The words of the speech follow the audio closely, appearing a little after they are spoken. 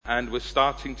and we're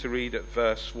starting to read at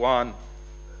verse 1.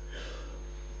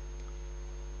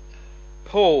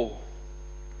 Paul,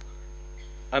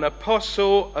 an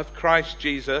apostle of Christ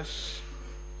Jesus,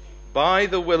 by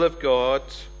the will of God,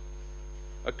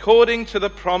 according to the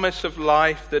promise of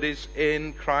life that is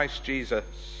in Christ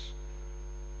Jesus,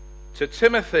 to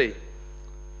Timothy,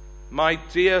 my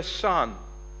dear son,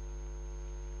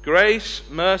 grace,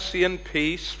 mercy, and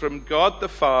peace from God the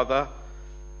Father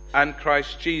and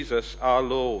Christ Jesus our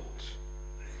Lord.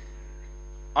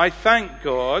 I thank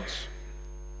God,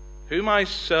 whom I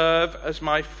serve as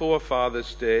my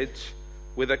forefathers did,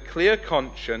 with a clear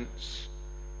conscience,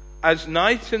 as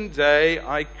night and day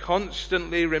I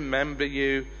constantly remember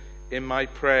you in my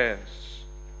prayers.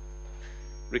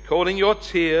 Recalling your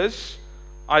tears,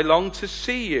 I long to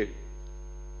see you,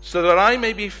 so that I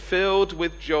may be filled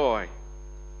with joy.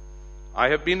 I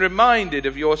have been reminded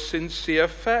of your sincere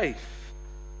faith,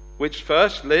 which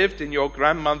first lived in your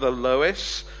grandmother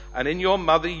Lois and in your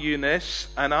mother Eunice,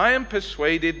 and I am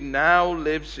persuaded now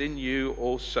lives in you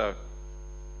also.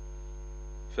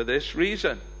 For this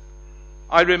reason,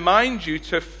 I remind you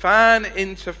to fan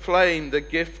into flame the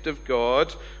gift of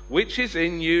God, which is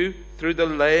in you through the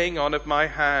laying on of my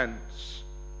hands.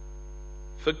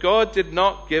 For God did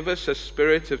not give us a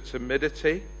spirit of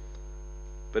timidity,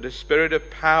 but a spirit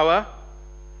of power,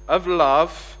 of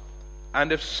love,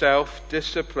 and of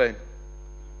self-discipline.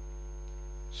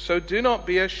 So do not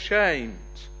be ashamed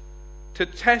to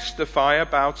testify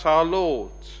about our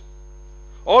Lord,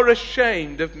 or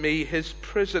ashamed of me, his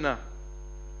prisoner,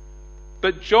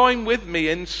 but join with me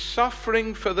in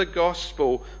suffering for the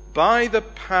gospel by the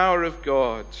power of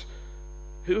God,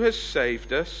 who has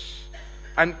saved us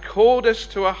and called us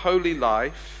to a holy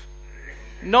life,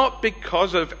 not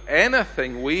because of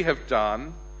anything we have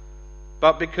done,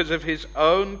 but because of his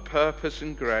own purpose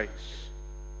and grace.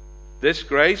 This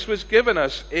grace was given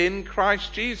us in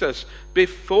Christ Jesus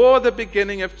before the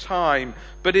beginning of time,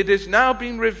 but it has now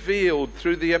been revealed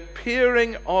through the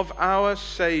appearing of our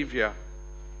Savior,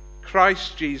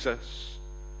 Christ Jesus,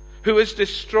 who has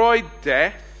destroyed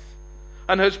death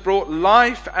and has brought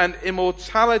life and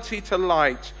immortality to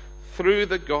light through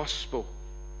the gospel.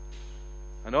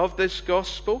 And of this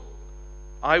gospel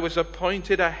I was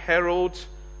appointed a herald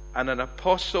and an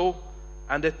apostle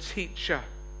and a teacher.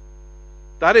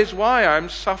 That is why I am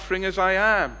suffering as I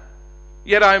am.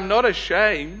 Yet I am not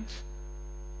ashamed,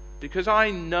 because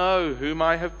I know whom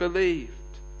I have believed.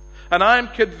 And I am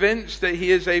convinced that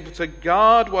he is able to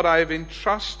guard what I have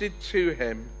entrusted to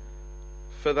him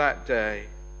for that day.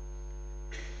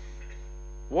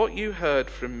 What you heard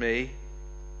from me,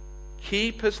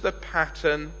 keep as the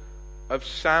pattern of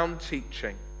sound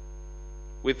teaching,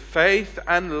 with faith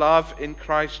and love in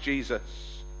Christ Jesus.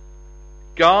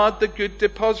 Guard the good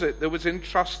deposit that was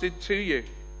entrusted to you.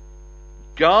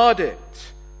 Guard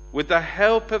it with the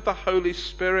help of the Holy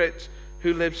Spirit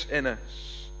who lives in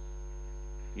us.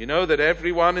 You know that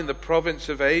everyone in the province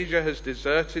of Asia has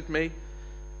deserted me,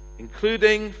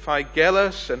 including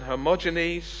Phygellus and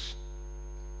Hermogenes.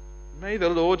 May the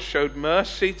Lord show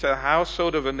mercy to the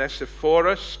household of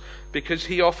Onesiphorus, because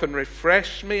he often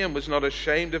refreshed me and was not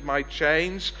ashamed of my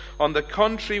chains. On the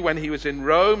contrary, when he was in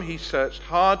Rome, he searched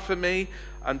hard for me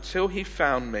until he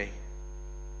found me.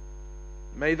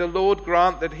 May the Lord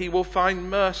grant that he will find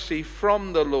mercy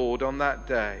from the Lord on that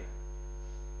day.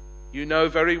 You know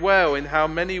very well in how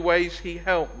many ways he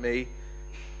helped me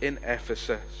in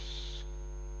Ephesus.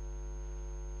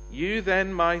 You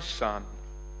then, my son,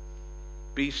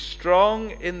 be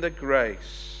strong in the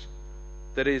grace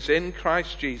that is in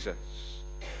Christ Jesus,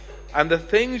 and the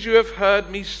things you have heard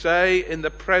me say in the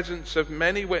presence of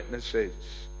many witnesses,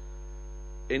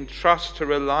 entrust to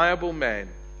reliable men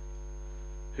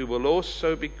who will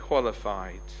also be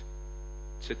qualified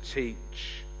to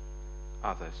teach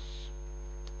others.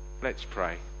 Let's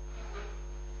pray.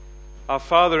 Our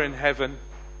Father in heaven,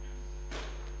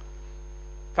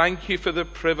 thank you for the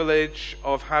privilege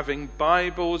of having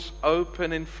Bibles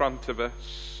open in front of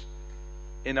us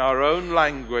in our own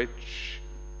language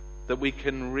that we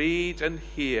can read and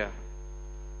hear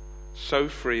so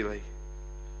freely.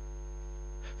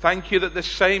 Thank you that the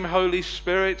same Holy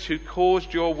Spirit who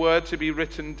caused your word to be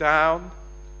written down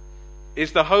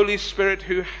is the Holy Spirit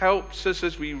who helps us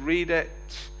as we read it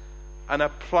and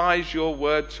applies your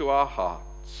word to our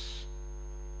hearts.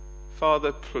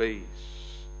 Father, please,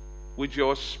 would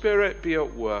your Spirit be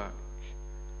at work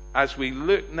as we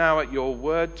look now at your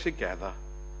word together.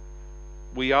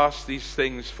 We ask these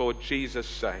things for Jesus'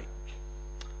 sake.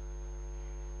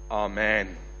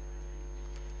 Amen.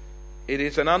 It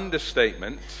is an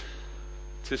understatement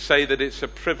to say that it's a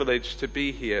privilege to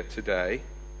be here today.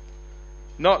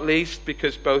 not least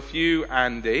because both you,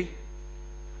 Andy,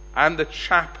 and the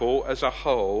chapel as a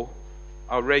whole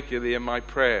are regularly in my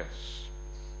prayers.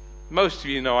 Most of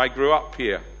you know I grew up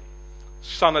here,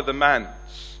 son of the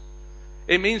manse.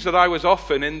 It means that I was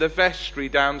often in the vestry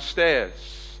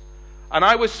downstairs, and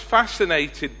I was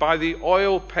fascinated by the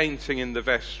oil painting in the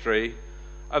vestry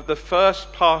of the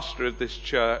first pastor of this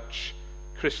church,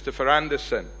 Christopher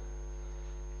Anderson.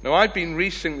 Now, I've been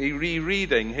recently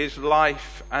rereading his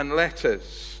life and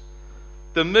letters.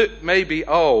 The book may be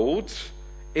old,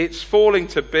 it's falling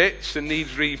to bits and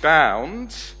needs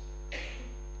rebound,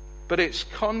 but its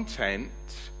content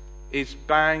is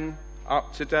bang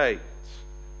up to date.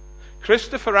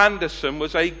 Christopher Anderson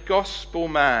was a gospel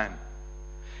man.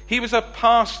 He was a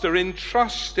pastor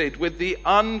entrusted with the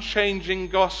unchanging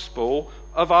gospel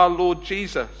of our Lord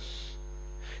Jesus.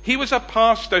 He was a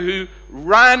pastor who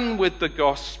ran with the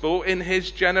gospel in his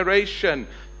generation,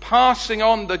 passing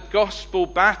on the gospel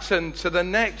baton to the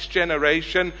next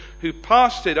generation who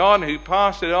passed it on,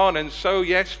 and so,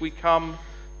 yes, we come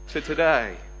to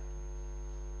today.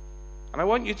 And I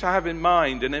want you to have in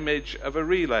mind an image of a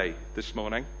relay this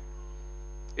morning.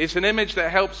 It's an image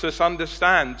that helps us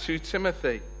understand 2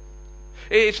 Timothy.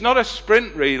 It's not a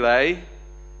sprint relay,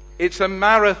 it's a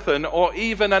marathon or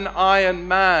even an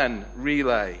Ironman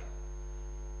relay.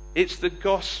 It's the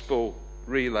gospel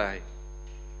relay.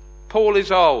 Paul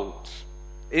is old,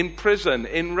 in prison,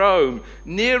 in Rome,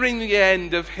 nearing the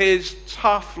end of his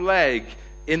tough leg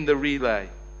in the relay.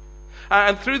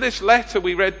 And through this letter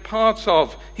we read part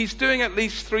of, he's doing at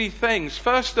least 3 things.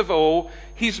 First of all,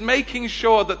 he's making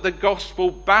sure that the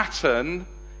gospel baton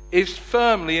is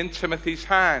firmly in Timothy's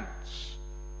hands.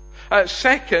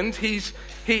 Second,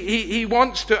 he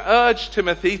wants to urge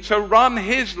Timothy to run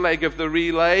his leg of the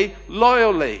relay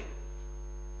loyally.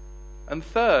 And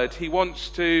third, he wants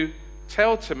to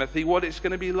tell Timothy what it's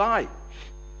going to be like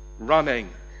running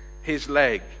his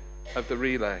leg of the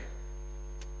relay.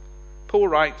 Paul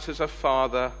writes as a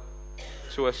father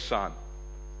to a son,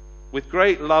 with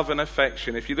great love and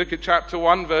affection. If you look at chapter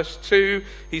 1, verse 2,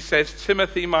 he says,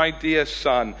 Timothy, my dear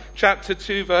son. Chapter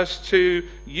 2, verse 2,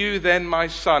 you then, my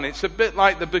son. It's a bit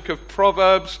like the book of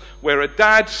Proverbs, where a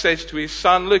dad says to his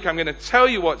son, look, I'm going to tell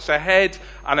you what's ahead,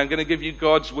 and I'm going to give you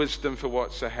God's wisdom for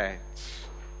what's ahead.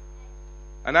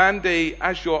 And Andy,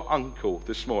 as your uncle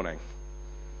this morning,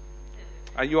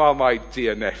 and you are my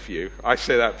dear nephew, I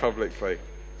say that publicly,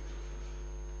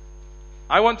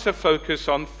 I want to focus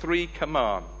on 3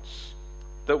 commands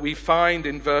that we find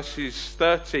in verses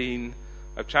 13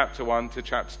 of chapter 1 to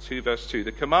chapter 2, verse 2.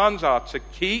 The commands are to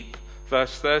keep,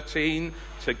 verse 13,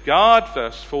 to guard,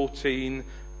 verse 14,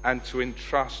 and to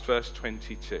entrust, verse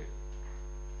 22.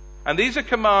 And these are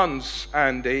commands,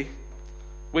 Andy,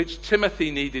 which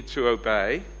Timothy needed to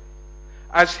obey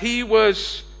as he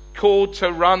was called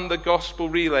to run the gospel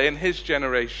relay in his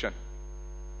generation.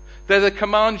 They're the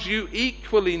commands you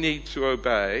equally need to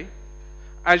obey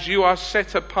as you are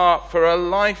set apart for a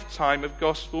lifetime of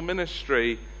gospel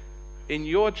ministry in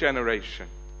your generation.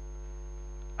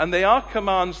 And they are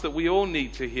commands that we all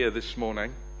need to hear this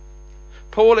morning.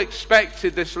 Paul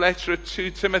expected this letter of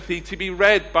 2 Timothy to be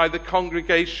read by the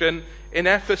congregation in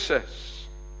Ephesus.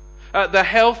 The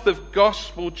health of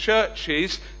gospel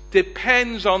churches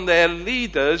depends on their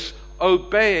leaders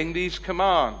obeying these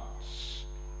commands.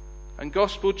 And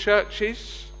gospel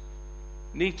churches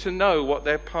need to know what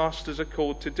their pastors are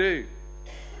called to do,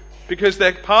 because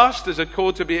their pastors are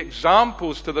called to be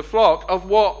examples to the flock of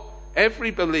what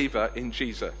every believer in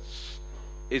Jesus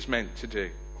is meant to do.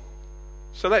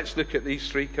 So let's look at these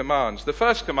 3 commands. The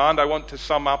first command I want to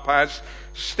sum up as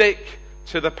stick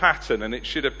to the pattern, and it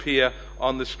should appear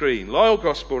on the screen. Loyal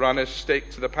gospel runners, stick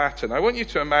to the pattern. I want you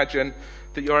to imagine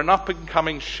that you're an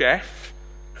up-and-coming chef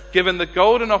given the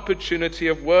golden opportunity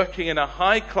of working in a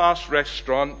high-class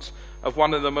restaurant of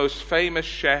one of the most famous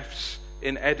chefs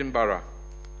in Edinburgh.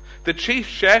 The chief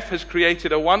chef has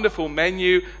created a wonderful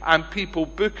menu, and people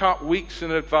book up weeks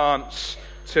in advance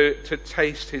to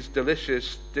taste his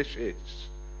delicious dishes.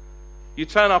 You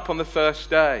turn up on the first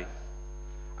day,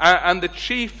 and the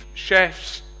chief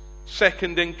chef's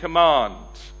second in command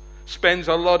spends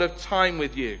a lot of time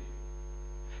with you.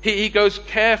 He goes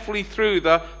carefully through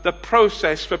the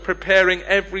process for preparing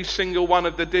every single one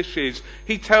of the dishes.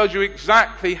 He tells you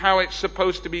exactly how it's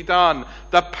supposed to be done,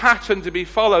 the pattern to be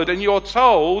followed, and you're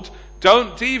told,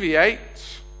 don't deviate,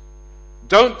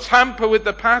 don't tamper with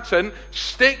the pattern,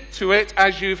 stick to it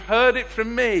as you've heard it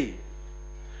from me.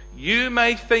 You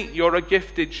may think you're a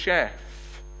gifted chef,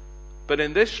 but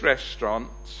in this restaurant,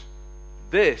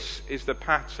 this is the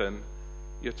pattern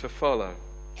you're to follow.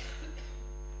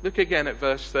 Look again at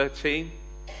verse 13.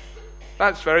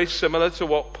 That's very similar to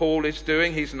what Paul is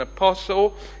doing. He's an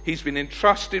apostle. He's been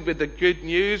entrusted with the good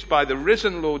news by the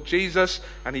risen Lord Jesus.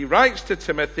 And he writes to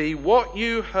Timothy, what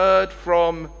you heard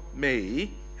from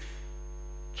me,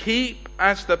 keep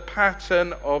as the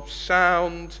pattern of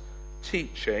sound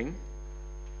teaching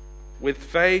with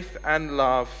faith and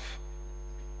love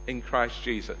in Christ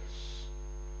Jesus.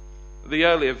 The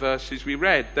earlier verses we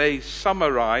read, they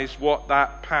summarize what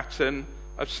that pattern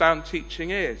of sound teaching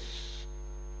is.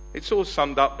 It's all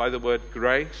summed up by the word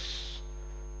grace.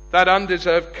 That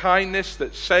undeserved kindness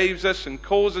that saves us and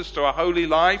calls us to a holy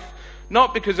life,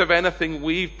 not because of anything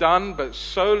we've done, but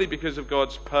solely because of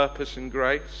God's purpose and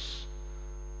grace.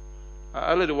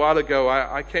 A little while ago,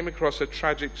 I came across a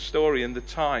tragic story in the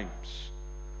Times.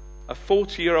 A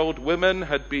 40-year-old woman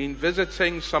had been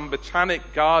visiting some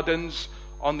botanic gardens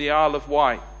on the Isle of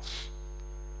Wight.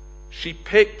 She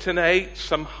picked and ate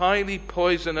some highly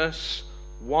poisonous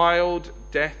wild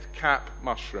death-cap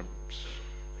mushrooms.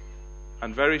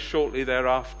 And very shortly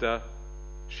thereafter,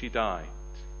 she died.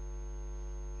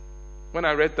 When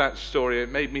I read that story, it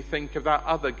made me think of that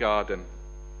other garden,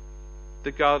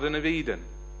 the Garden of Eden,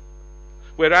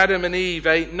 where Adam and Eve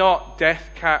ate not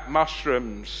death-cap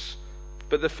mushrooms,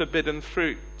 but the forbidden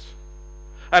fruit.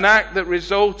 An act that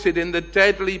resulted in the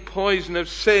deadly poison of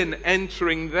sin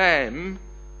entering them,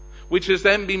 which has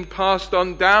then been passed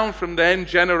on down from them,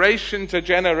 generation to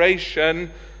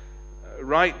generation,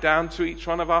 right down to each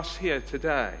one of us here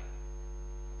today.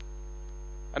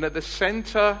 And at the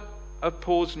center of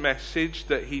Paul's message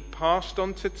that he passed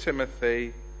on to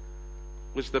Timothy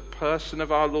was the person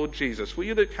of our Lord Jesus. Will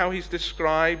you look how he's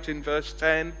described in verse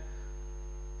 10?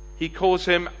 He calls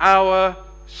him our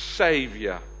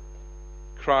Savior,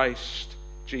 Christ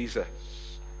Jesus.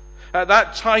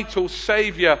 That title,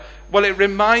 Savior, well, it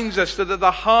reminds us that at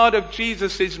the heart of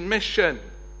Jesus' mission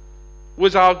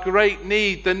was our great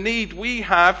need, the need we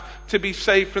have to be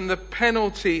saved from the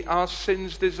penalty our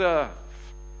sins deserve,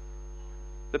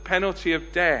 the penalty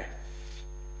of death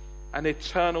and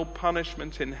eternal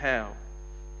punishment in hell.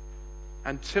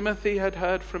 And Timothy had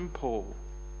heard from Paul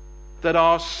that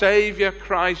our Savior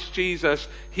Christ Jesus,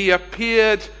 he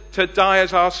appeared to die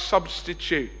as our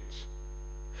substitute.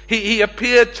 He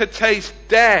appeared to taste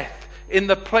death in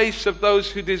the place of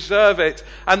those who deserve it.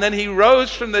 And then he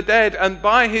rose from the dead, and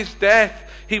by his death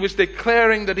he was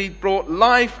declaring that he brought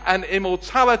life and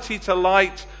immortality to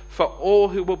light for all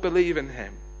who will believe in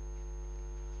him.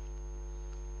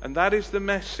 And that is the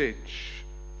message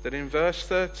that in verse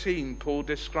 13 Paul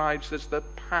describes as the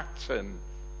pattern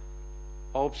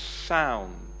of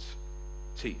sound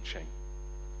teaching.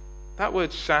 That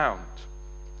word sound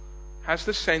has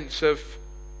the sense of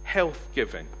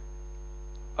health-giving,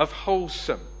 of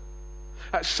wholesome,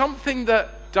 something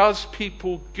that does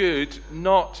people good,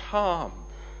 not harm.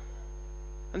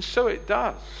 And so it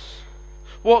does.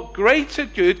 What greater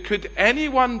good could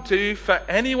anyone do for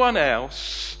anyone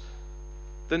else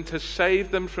than to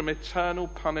save them from eternal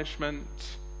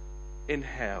punishment in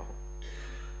hell?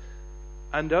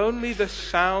 And only the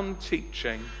sound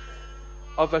teaching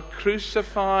of a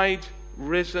crucified,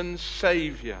 risen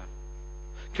Savior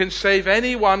can save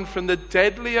anyone from the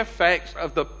deadly effects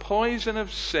of the poison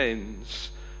of sins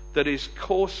that is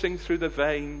coursing through the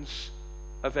veins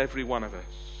of every one of us.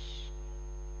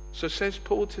 So says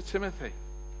Paul to Timothy,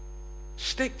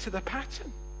 stick to the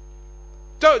pattern.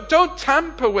 Don't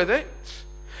tamper with it.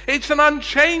 It's an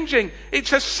unchanging,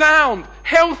 it's a sound,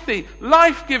 healthy,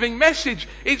 life-giving message.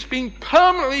 It's been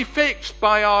permanently fixed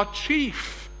by our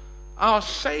chief, our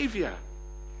Savior,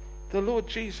 the Lord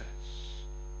Jesus.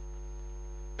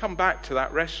 Come back to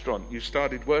that restaurant you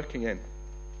started working in.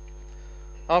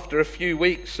 After a few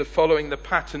weeks of following the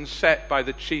pattern set by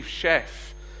the chief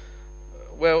chef,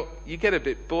 well, you get a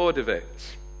bit bored of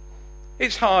it.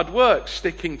 It's hard work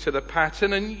sticking to the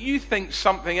pattern, and you think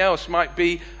something else might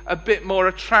be a bit more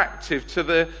attractive to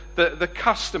the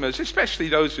customers, especially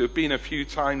those who have been a few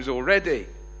times already.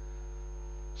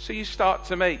 So you start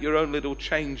to make your own little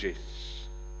changes.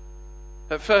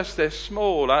 At first they're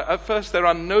small, at first they're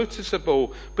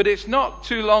unnoticeable, but it's not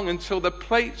too long until the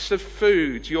plates of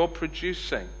food you're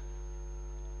producing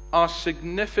are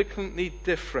significantly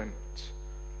different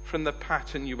from the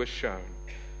pattern you were shown.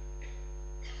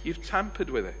 You've tampered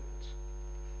with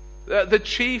it. The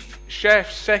chief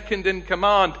chef, second in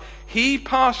command, he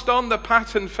passed on the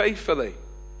pattern faithfully.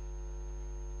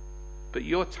 But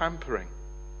you're tampering.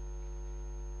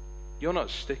 You're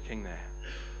not sticking there.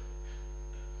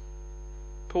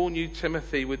 Paul knew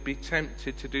Timothy would be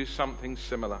tempted to do something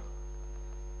similar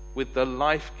with the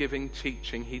life-giving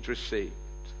teaching he'd received.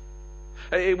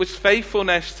 It was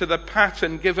faithfulness to the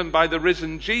pattern given by the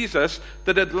risen Jesus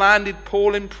that had landed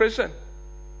Paul in prison.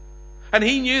 And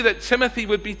he knew that Timothy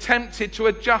would be tempted to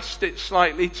adjust it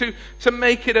slightly, to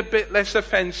make it a bit less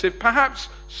offensive, perhaps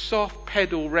soft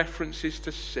pedal references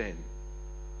to sin,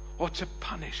 or to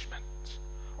punishment,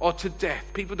 or to death.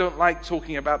 People don't like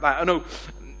talking about that. I know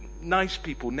nice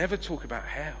people never talk about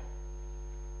hell.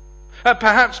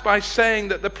 Perhaps by saying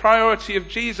that the priority of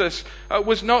Jesus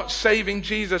was not saving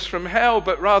Jesus from hell,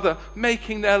 but rather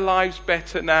making their lives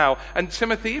better now. And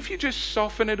Timothy, if you just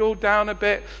soften it all down a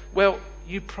bit, well,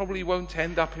 you probably won't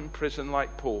end up in prison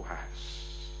like Paul has.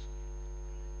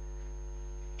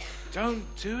 Don't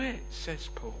do it, says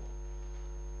Paul.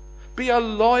 Be a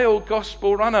loyal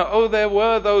gospel runner. Oh, there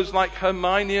were those like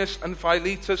Hymenaeus and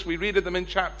Philetus. We read of them in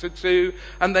chapter 2.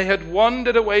 And they had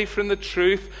wandered away from the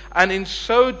truth, and in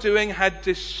so doing had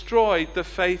destroyed the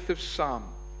faith of some.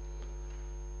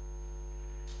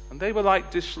 And they were like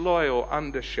disloyal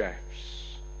under-chefs,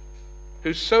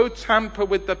 who so tamper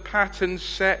with the pattern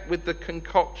set with the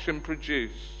concoction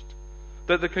produced,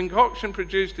 that the concoction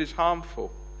produced is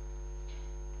harmful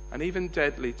and even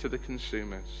deadly to the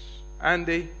consumers.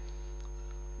 Andy,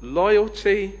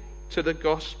 loyalty to the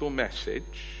gospel message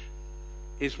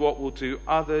is what will do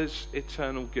others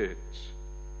eternal good.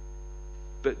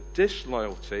 But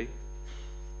disloyalty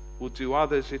will do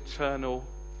others eternal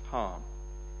harm.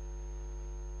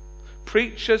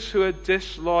 Preachers who are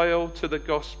disloyal to the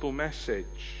gospel message,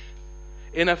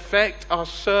 in effect, are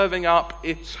serving up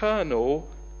eternal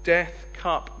death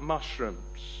cup mushrooms.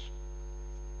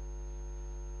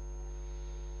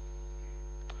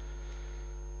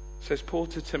 Says Paul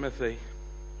to Timothy,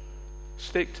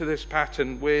 stick to this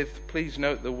pattern with, please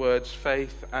note the words,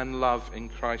 faith and love in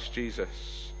Christ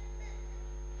Jesus.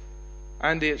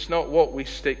 Andy, it's not what we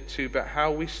stick to, but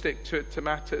how we stick to it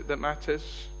that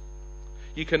matters.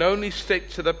 You can only stick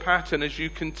to the pattern as you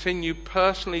continue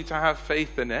personally to have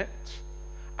faith in it,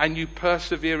 and you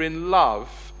persevere in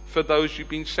love for those you've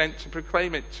been sent to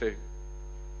proclaim it to.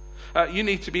 You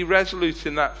need to be resolute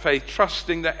in that faith,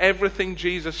 trusting that everything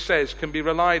Jesus says can be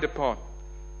relied upon.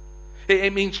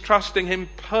 It means trusting him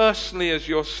personally as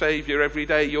your Savior every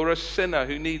day. You're a sinner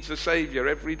who needs a Savior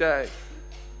every day.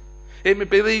 It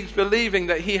means believing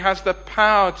that he has the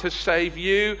power to save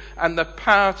you and the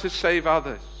power to save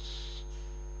others.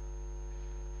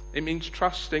 It means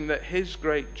trusting that his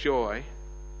great joy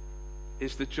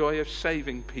is the joy of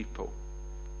saving people,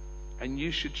 and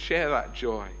you should share that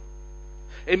joy.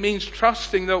 It means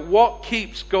trusting that what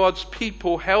keeps God's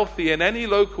people healthy in any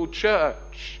local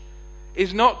church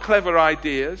is not clever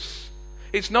ideas,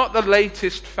 it's not the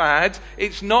latest fad,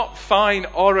 it's not fine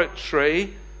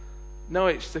oratory. No,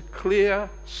 it's the clear,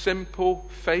 simple,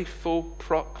 faithful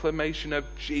proclamation of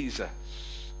Jesus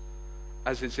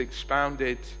as it's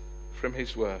expounded from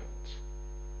his word.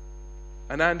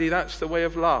 And Andy, that's the way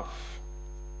of love.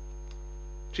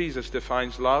 Jesus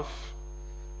defines love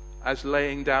as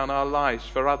laying down our lives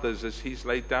for others as he's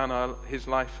laid down his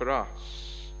life for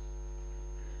us.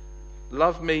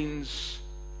 Love means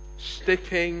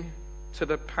sticking to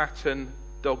the pattern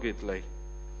doggedly.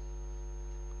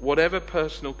 Whatever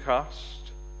personal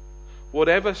cost,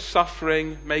 whatever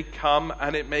suffering may come,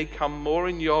 and it may come more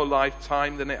in your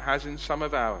lifetime than it has in some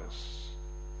of ours.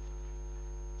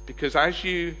 Because as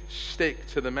you stick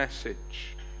to the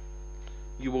message,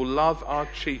 you will love our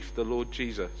chief, the Lord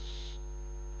Jesus,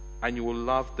 and you will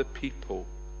love the people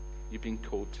you've been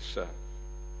called to serve.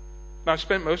 Now, I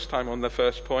spent most time on the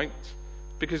first point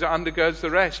because it undergirds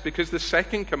the rest, because the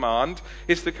second command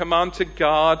is the command to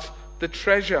guard the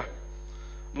treasure.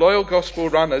 Loyal gospel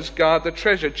runners guard the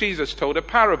treasure. Jesus told a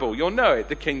parable. You'll know it.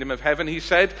 The kingdom of heaven, he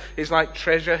said, is like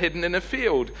treasure hidden in a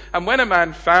field. And when a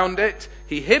man found it,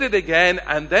 he hid it again,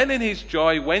 and then in his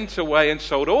joy went away and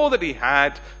sold all that he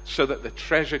had so that the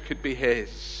treasure could be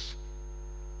his.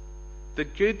 The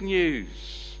good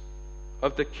news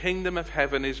of the kingdom of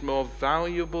heaven is more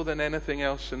valuable than anything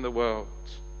else in the world.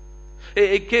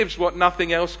 It gives what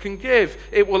nothing else can give.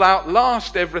 It will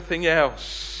outlast everything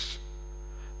else.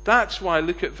 That's why,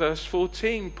 look at verse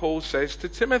 14. Paul says to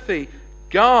Timothy,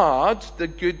 guard the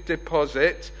good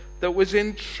deposit that was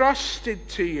entrusted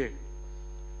to you.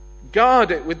 Guard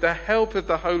it with the help of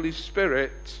the Holy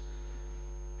Spirit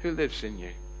who lives in you.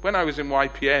 When I was in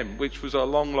YPM, which was a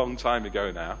long, long time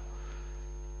ago now,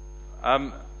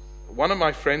 one of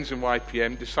my friends in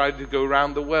YPM decided to go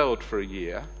around the world for a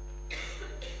year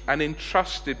and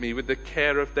entrusted me with the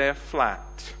care of their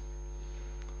flat.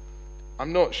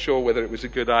 I'm not sure whether it was a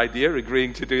good idea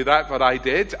agreeing to do that, but I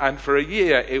did. And for a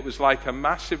year, it was like a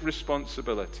massive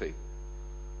responsibility,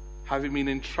 having been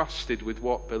entrusted with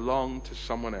what belonged to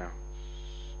someone else.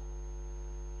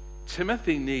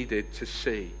 Timothy needed to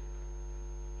see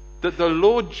that the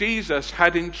Lord Jesus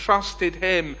had entrusted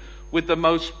him with the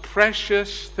most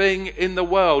precious thing in the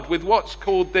world, with what's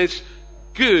called this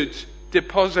good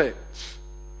deposit.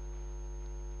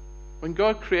 When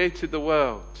God created the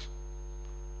world,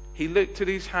 he looked at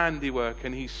his handiwork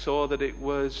and he saw that it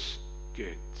was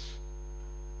good.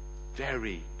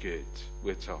 Very good,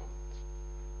 we're told.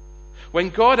 When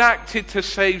God acted to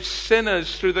save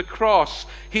sinners through the cross,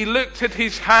 he looked at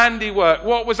his handiwork,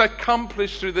 what was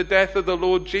accomplished through the death of the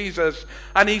Lord Jesus,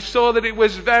 and he saw that it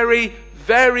was very,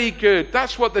 very good.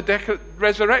 That's what the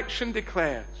resurrection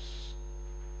declares.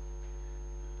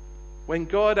 When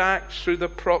God acts through the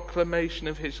proclamation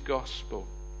of his gospel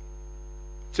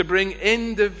to bring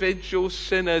individual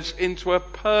sinners into a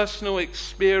personal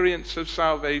experience of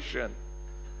salvation,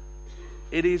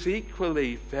 it is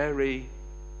equally very,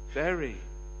 very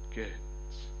good.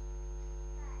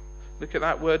 Look at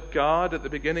that word guard at the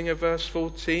beginning of verse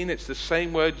 14. It's the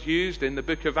same word used in the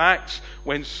book of Acts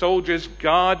when soldiers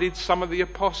guarded some of the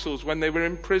apostles when they were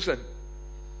in prison.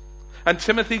 And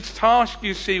Timothy's task,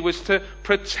 you see, was to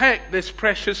protect this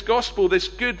precious gospel, this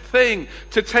good thing,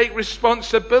 to take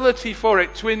responsibility for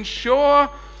it, to ensure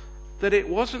that it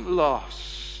wasn't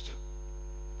lost,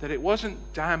 that it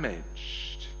wasn't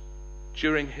damaged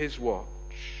during his watch.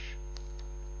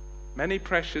 Many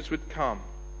pressures would come.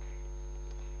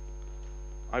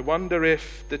 I wonder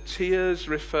if the tears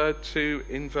referred to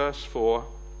in verse 4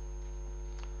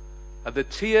 are the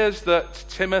tears that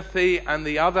Timothy and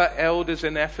the other elders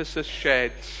in Ephesus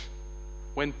shed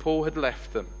when Paul had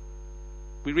left them.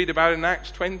 We read about it in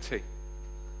Acts 20.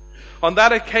 On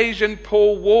that occasion,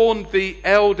 Paul warned the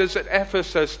elders at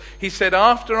Ephesus. He said,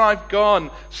 "After I've gone,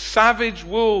 savage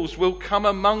wolves will come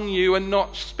among you and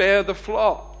not spare the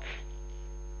flock."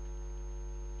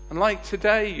 And like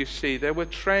today, you see, there were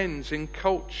trends in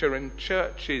culture and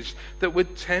churches that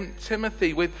would tempt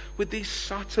Timothy with these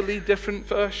subtly different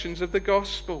versions of the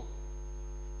gospel.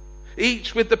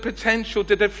 Each with the potential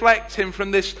to deflect him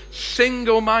from this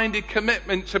single-minded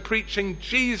commitment to preaching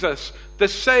Jesus, the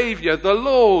Savior, the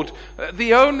Lord,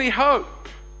 the only hope.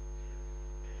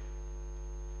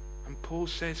 And Paul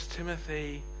says,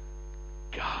 Timothy,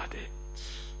 guard it.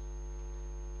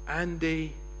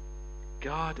 Andy,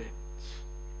 guard it.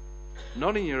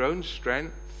 Not in your own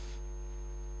strength.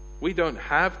 We don't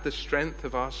have the strength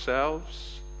of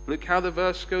ourselves. Look how the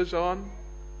verse goes on.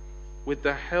 With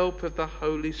the help of the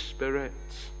Holy Spirit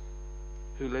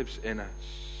who lives in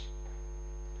us.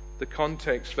 The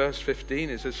context, verse 15,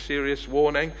 is a serious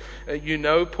warning.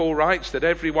 Paul writes that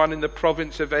everyone in the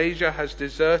province of Asia has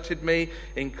deserted me,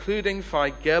 including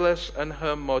Phygellus and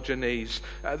Hermogenes.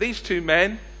 These two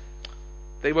men,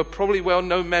 they were probably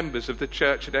well-known members of the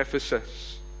church at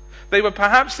Ephesus. They were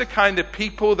perhaps the kind of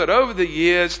people that over the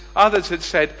years others had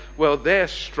said, well, they're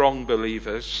strong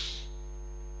believers.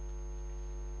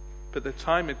 But the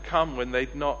time had come when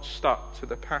they'd not stuck to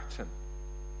the pattern.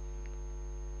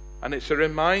 And it's a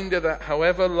reminder that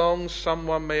however long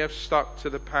someone may have stuck to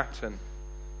the pattern,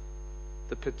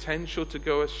 the potential to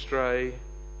go astray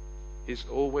is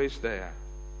always there.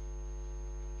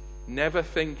 Never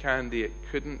think, Andy, it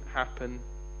couldn't happen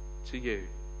to you.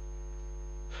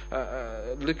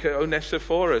 Look at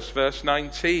Onesiphorus, verse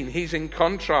 19. He's in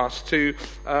contrast to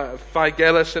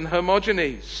Phygellus and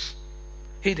Hermogenes.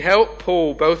 He'd helped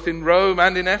Paul both in Rome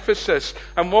and in Ephesus.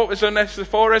 And what was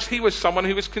Onesiphorus? He was someone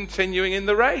who was continuing in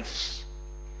the race.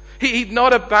 He'd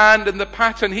not abandoned the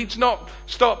pattern. He'd not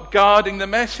stopped guarding the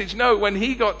message. No, when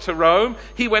he got to Rome,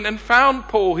 he went and found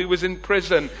Paul who was in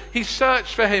prison. He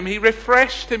searched for him. He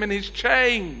refreshed him in his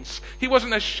chains. He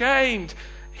wasn't ashamed.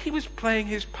 He was playing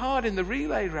his part in the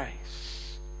relay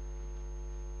race.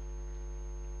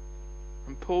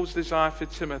 And Paul's desire for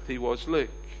Timothy was, look,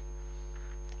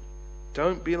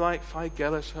 don't be like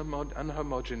Phygellus and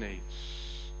Hermogenes.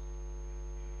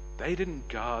 They didn't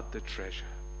guard the treasure.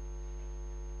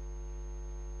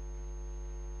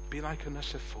 Be like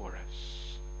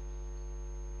Onesiphorus,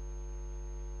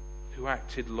 who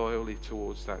acted loyally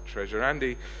towards that treasure.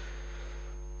 Andy,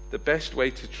 the best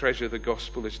way to treasure the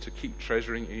gospel is to keep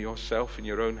treasuring it yourself in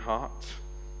your own heart.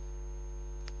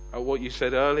 What you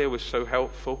said earlier was so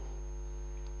helpful.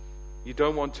 You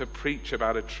don't want to preach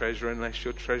about a treasure unless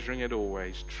you're treasuring it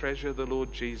always. Treasure the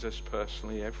Lord Jesus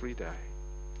personally every day.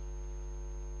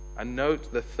 And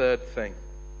note the third thing,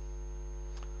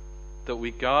 that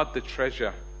we guard the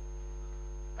treasure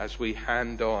as we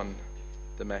hand on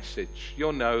the message.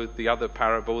 You'll know the other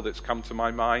parable that's come to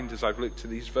my mind as I've looked at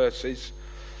these verses.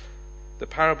 The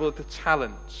parable of the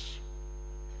talents.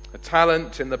 A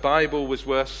talent in the Bible was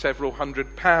worth several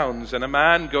 £100, and a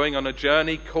man going on a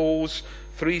journey calls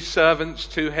 3 servants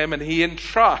to him, and he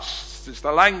entrusts, it's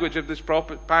the language of this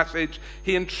passage,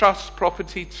 he entrusts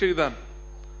property to them.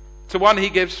 To one he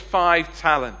gives 5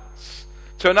 talents.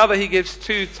 To another he gives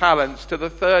 2 talents. To the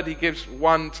third he gives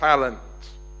 1 talent.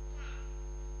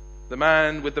 The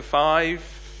man with the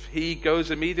 5, he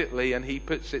goes immediately and he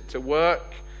puts it to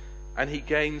work and he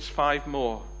gains 5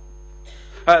 more.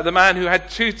 The man who had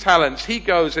 2 talents, he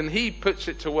goes and he puts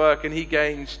it to work and he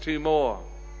gains 2 more.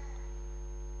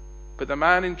 But the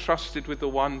man entrusted with the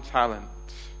 1 talent,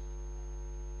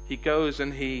 he goes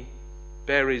and he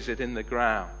buries it in the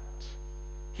ground.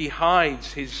 He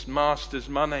hides his master's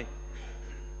money.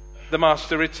 The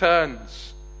master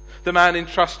returns. The man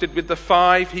entrusted with the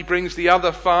 5, he brings the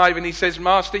other 5 and he says,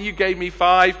 Master, you gave me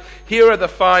 5. Here are the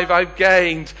 5 I've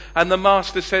gained. And the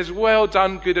master says, well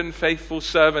done, good and faithful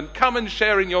servant. Come and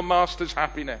share in your master's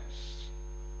happiness.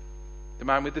 The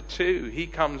man with the 2, he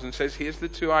comes and says, here's the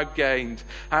 2 I've gained.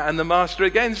 And the master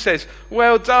again says,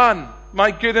 well done,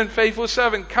 my good and faithful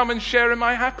servant. Come and share in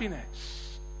my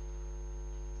happiness.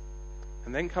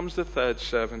 And then comes the 3rd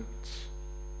servant,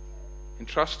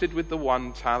 entrusted with the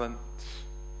 1 talent.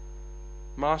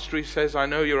 Master, he says, I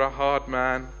know you're a hard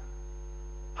man.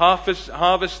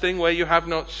 Harvesting where you have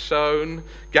not sown,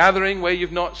 gathering where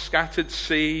you've not scattered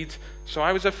seed. So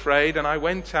I was afraid and I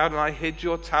went out and I hid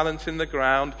your talent in the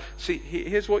ground. See,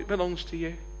 here's what belongs to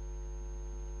you.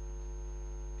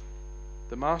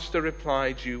 The master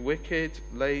replied, you wicked,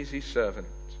 lazy servant.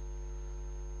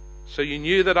 So you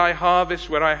knew that I harvest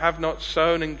where I have not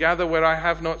sown and gather where I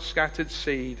have not scattered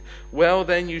seed. Well,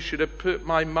 then you should have put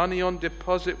my money on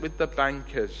deposit with the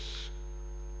bankers,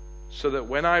 so that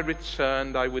when I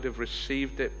returned, I would have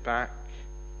received it back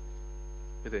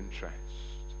with interest.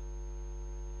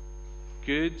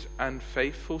 Good and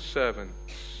faithful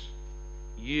servants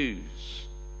use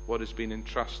what has been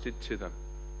entrusted to them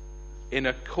in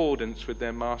accordance with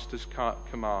their master's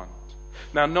command.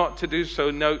 Now, not to do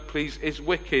so, note please, is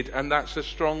wicked, and that's a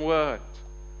strong word.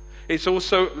 It's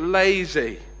also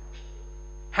lazy.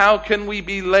 How can we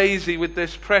be lazy with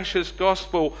this precious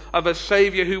gospel of a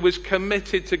Savior who was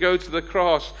committed to go to the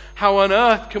cross? How on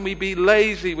earth can we be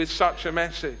lazy with such a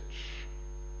message?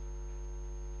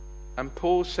 And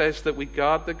Paul says that we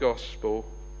guard the gospel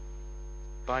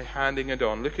by handing it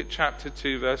on. Look at chapter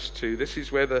 2, verse 2. This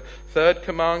is where the 3rd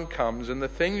command comes. And the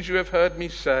things you have heard me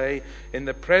say in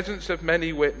the presence of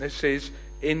many witnesses,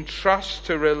 entrust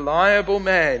to reliable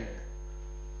men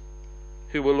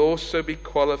who will also be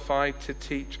qualified to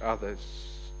teach others.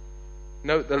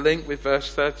 Note the link with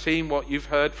verse 13, what you've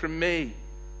heard from me.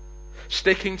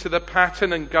 Sticking to the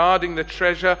pattern and guarding the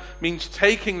treasure means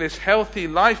taking this healthy,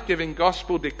 life-giving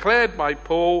gospel declared by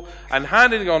Paul and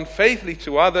handing it on faithfully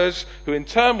to others, who in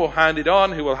turn will hand it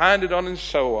on, who will hand it on, and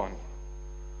so on.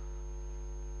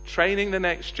 Training the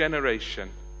next generation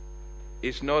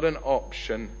is not an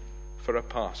option for a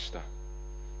pastor.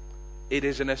 It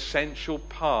is an essential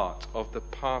part of the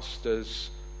pastor's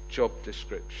job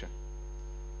description.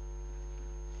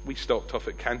 We stopped off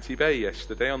at Canty Bay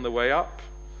yesterday on the way up.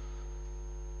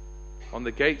 On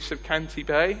the gates of Canty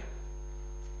Bay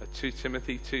are 2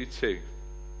 Timothy 2:2.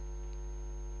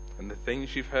 And the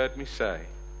things you've heard me say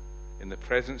in the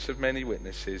presence of many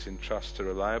witnesses, entrust to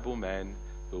reliable men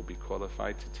who will be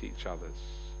qualified to teach others.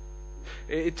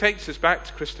 It takes us back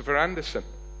to Christopher Anderson.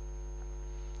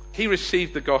 He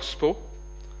received the gospel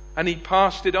and he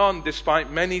passed it on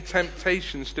despite many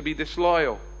temptations to be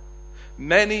disloyal.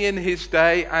 Many in his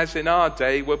day, as in our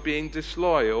day, were being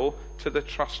disloyal to the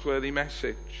trustworthy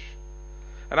message.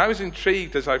 And I was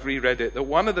intrigued as I've reread it that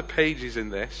one of the pages in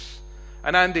this,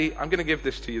 and Andy, I'm going to give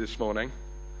this to you this morning,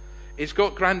 it's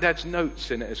got Grandad's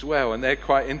notes in it as well, and they're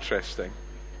quite interesting.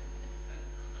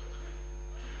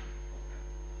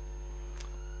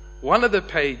 One of the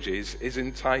pages is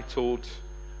entitled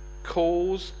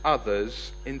Calls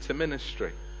Others into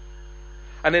Ministry.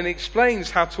 And it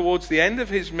explains how towards the end of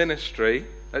his ministry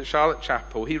at Charlotte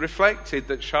Chapel, he reflected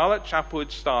that Charlotte Chapel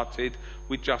had started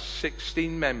with just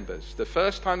 16 members. The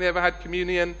first time they ever had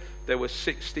communion, there were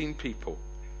 16 people.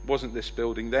 It wasn't this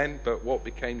building then, but what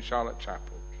became Charlotte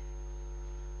Chapel.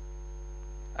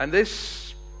 And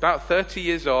this, about 30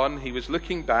 years on, he was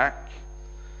looking back.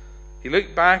 He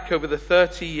looked back over the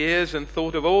 30 years and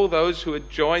thought of all those who had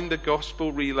joined the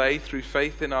gospel relay through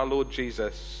faith in our Lord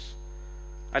Jesus.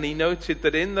 And he noted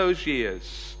that in those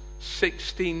years,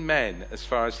 16 men, as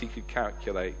far as he could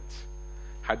calculate,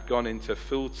 had gone into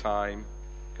full-time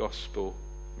gospel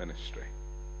ministry.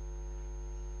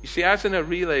 You see, as in a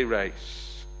relay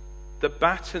race, the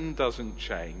baton doesn't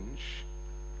change.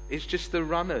 It's just the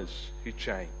runners who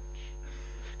change.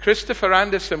 Christopher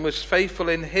Anderson was faithful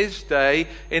in his day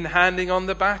in handing on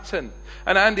the baton.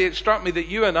 And Andy, it struck me that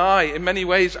you and I, in many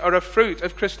ways, are a fruit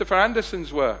of Christopher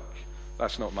Anderson's work.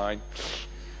 That's not mine.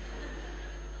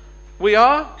 We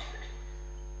are.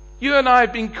 You and I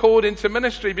have been called into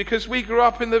ministry because we grew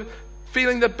up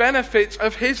feeling the benefits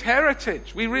of his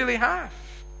heritage. We really have.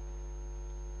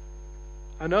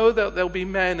 I know that there'll be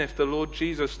men, if the Lord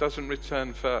Jesus doesn't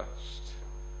return first,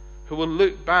 who will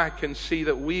look back and see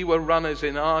that we were runners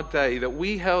in our day, that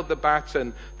we held the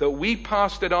baton, that we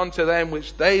passed it on to them,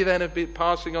 which they then have been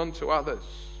passing on to others.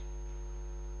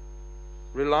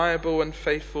 Reliable and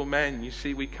faithful men. You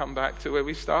see, we come back to where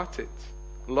we started.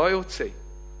 Loyalty.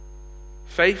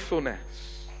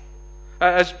 Faithfulness.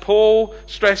 As Paul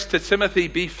stressed to Timothy,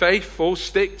 be faithful,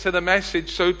 stick to the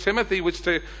message. So Timothy was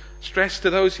to stress to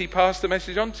those he passed the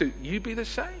message on to, you be the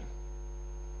same.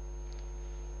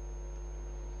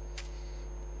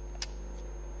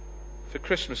 For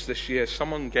Christmas this year,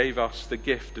 someone gave us the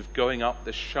gift of going up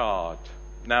the Shard.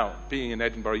 Now, being in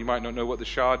Edinburgh, you might not know what the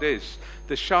Shard is.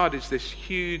 The Shard is this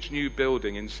huge new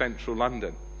building in central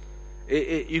London.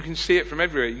 You can see it from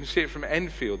everywhere. You can see it from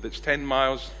Enfield, that's 10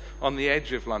 miles on the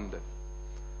edge of London.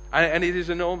 And it is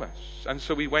enormous. And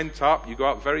so we went up. You go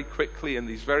up very quickly in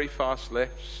these very fast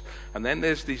lifts. And then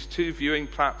there's these 2 viewing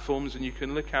platforms, and you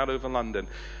can look out over London.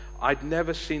 I'd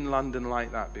never seen London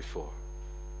like that before.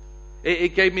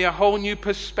 It gave me a whole new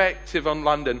perspective on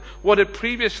London. What had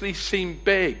previously seemed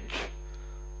big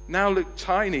now looked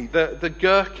tiny. The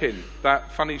Gherkin,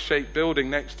 that funny-shaped building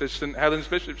next to St. Helens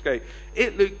Bishopsgate,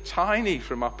 it looked tiny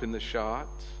from up in the Shard.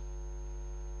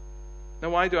 Now,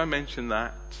 why do I mention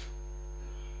that?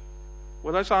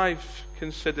 Well, as I've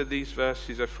considered these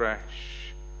verses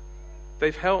afresh,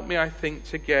 they've helped me, I think,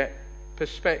 to get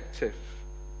perspective.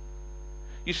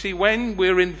 You see, when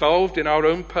we're involved in our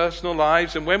own personal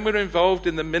lives and when we're involved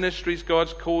in the ministries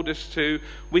God's called us to,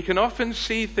 we can often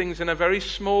see things in a very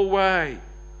small way.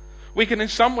 We can in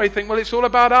some way think, well, it's all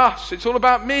about us. It's all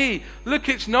about me. Look,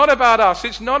 it's not about us.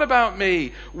 It's not about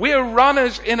me. We're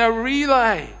runners in a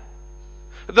relay.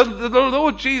 The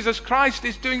Lord Jesus Christ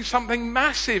is doing something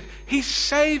massive. He's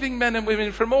saving men and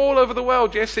women from all over the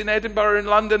world. Yes, in Edinburgh, in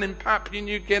London, in Papua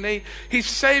New Guinea. He's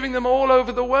saving them all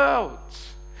over the world.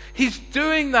 He's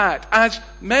doing that as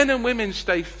men and women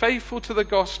stay faithful to the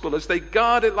gospel, as they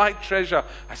guard it like treasure,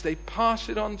 as they pass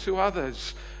it on to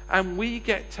others. And we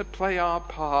get to play our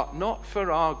part, not for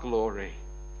our glory,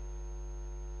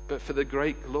 but for the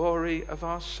great glory of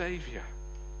our Savior,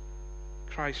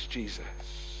 Christ Jesus.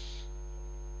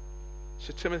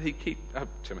 So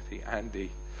Andy,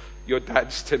 your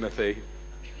dad's Timothy,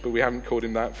 but we haven't called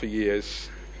him that for years.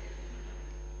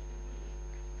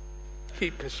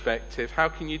 Keep perspective. How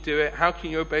can you do it? How can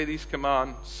you obey these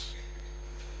commands?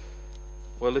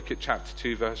 Well, look at chapter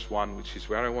 2, verse 1, which is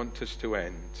where I want us to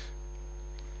end.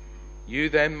 You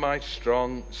then, my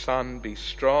strong son, be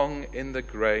strong in the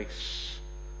grace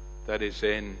that is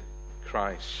in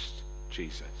Christ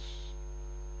Jesus.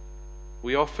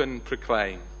 We often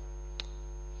proclaim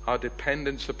our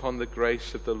dependence upon the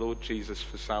grace of the Lord Jesus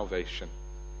for salvation.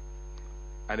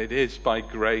 And it is by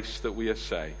grace that we are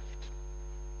saved.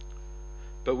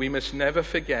 But we must never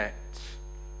forget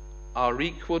our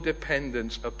equal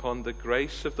dependence upon the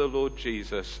grace of the Lord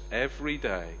Jesus every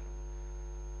day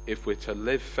if we're to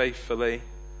live faithfully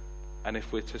and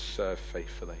if we're to serve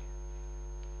faithfully.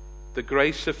 The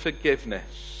grace of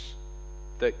forgiveness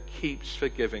that keeps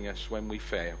forgiving us when we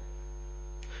fail.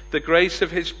 The grace of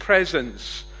his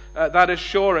presence, that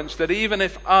assurance that even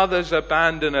if others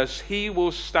abandon us, he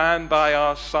will stand by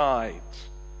our side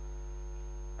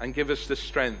and give us the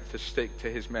strength to stick to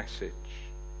his message.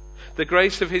 The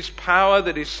grace of his power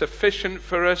that is sufficient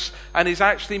for us and is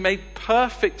actually made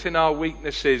perfect in our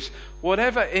weaknesses,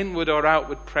 whatever inward or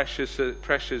outward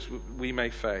pressures we may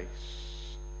face.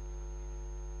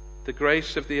 The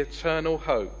grace of the eternal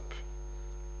hope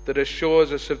that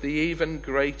assures us of the even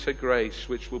greater grace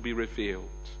which will be revealed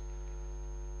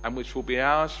and which will be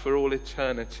ours for all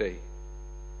eternity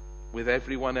with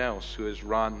everyone else who has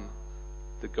run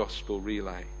the gospel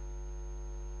relay.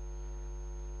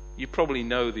 You probably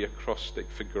know the acrostic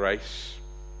for grace.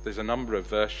 There's a number of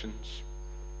versions.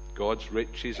 God's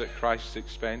riches at Christ's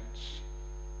expense.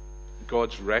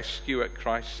 God's rescue at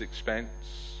Christ's expense.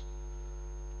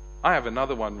 I have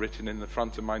another one written in the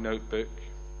front of my notebook.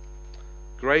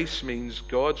 Grace means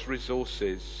God's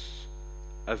resources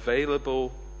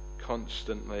available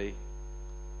constantly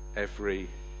every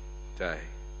day.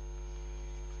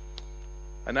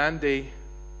 And Andy,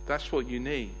 that's what you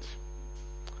need.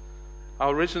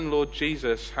 Our risen Lord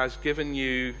Jesus has given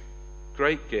you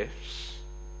great gifts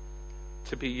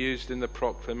to be used in the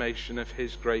proclamation of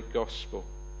his great gospel.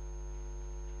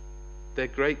 They're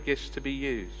great gifts to be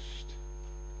used.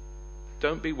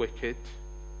 Don't be wicked.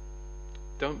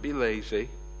 Don't be lazy.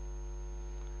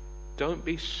 Don't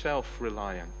be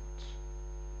self-reliant.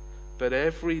 but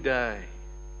every day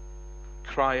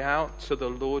cry out to the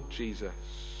Lord Jesus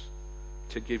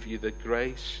to give you the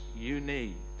grace you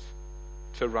need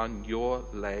to run your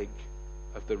leg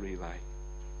of the relay.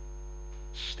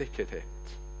 Stick at it.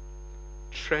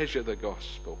 Treasure the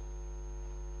gospel.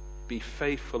 Be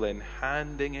faithful in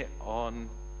handing it on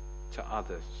to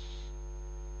others.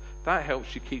 That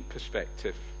helps you keep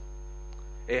perspective.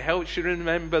 It helps you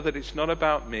remember that it's not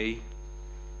about me,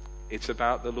 it's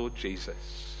about the Lord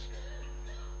Jesus.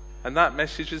 And that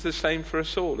message is the same for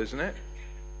us all, isn't it?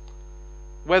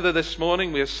 Whether this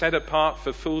morning we are set apart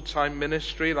for full-time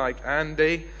ministry like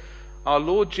Andy, our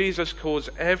Lord Jesus calls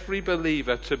every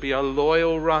believer to be a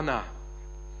loyal runner,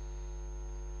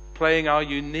 playing our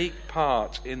unique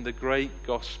part in the great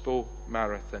gospel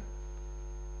marathon.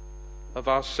 Of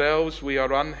ourselves, we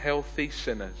are unhealthy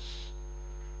sinners.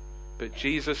 But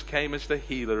Jesus came as the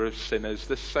healer of sinners,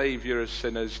 the Savior of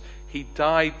sinners. He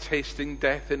died tasting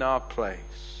death in our place.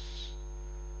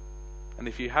 And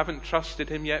if you haven't trusted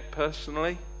him yet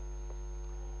personally,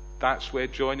 that's where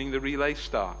joining the relay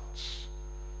starts.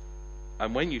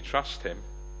 And when you trust him,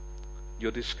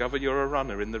 you'll discover you're a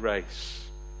runner in the race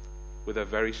with a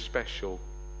very special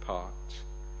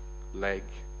leg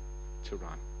to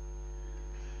run.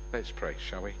 Let's pray,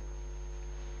 shall we?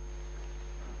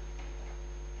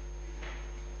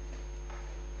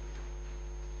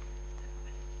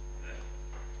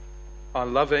 Our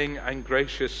loving and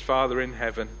gracious Father in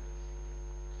heaven,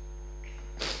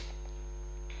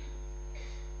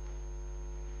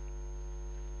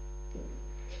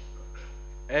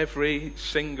 every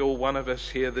single one of us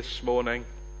here this morning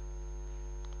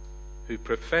who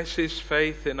professes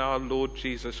faith in our Lord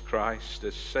Jesus Christ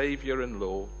as Saviour and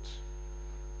Lord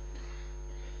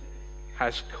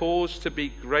has cause to be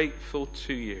grateful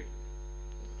to you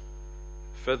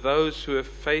for those who have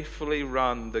faithfully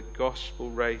run the gospel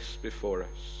race before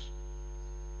us.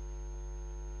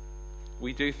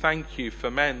 We do thank you for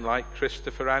men like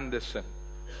Christopher Anderson,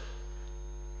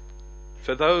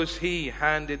 for those he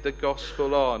handed the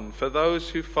gospel on, for those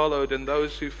who followed and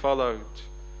those who followed.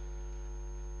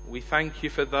 We thank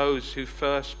you for those who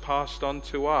first passed on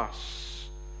to us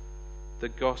the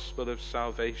gospel of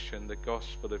salvation, the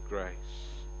gospel of grace.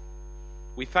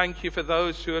 We thank you for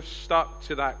those who have stuck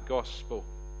to that gospel.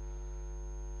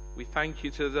 We thank you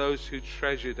to those who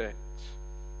treasured it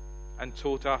and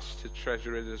taught us to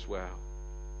treasure it as well.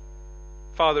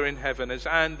 Father in heaven, as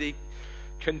Andy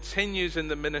continues in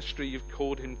the ministry you've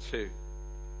called him to,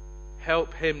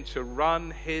 help him to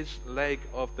run his leg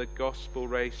of the gospel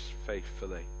race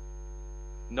faithfully,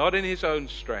 not in his own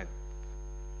strength,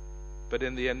 but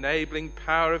in the enabling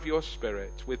power of your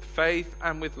Spirit, with faith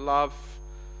and with love,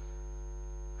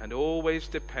 and always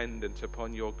dependent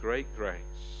upon your great grace.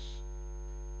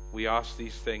 We ask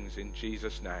these things in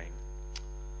Jesus' name.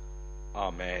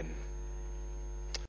 Amen.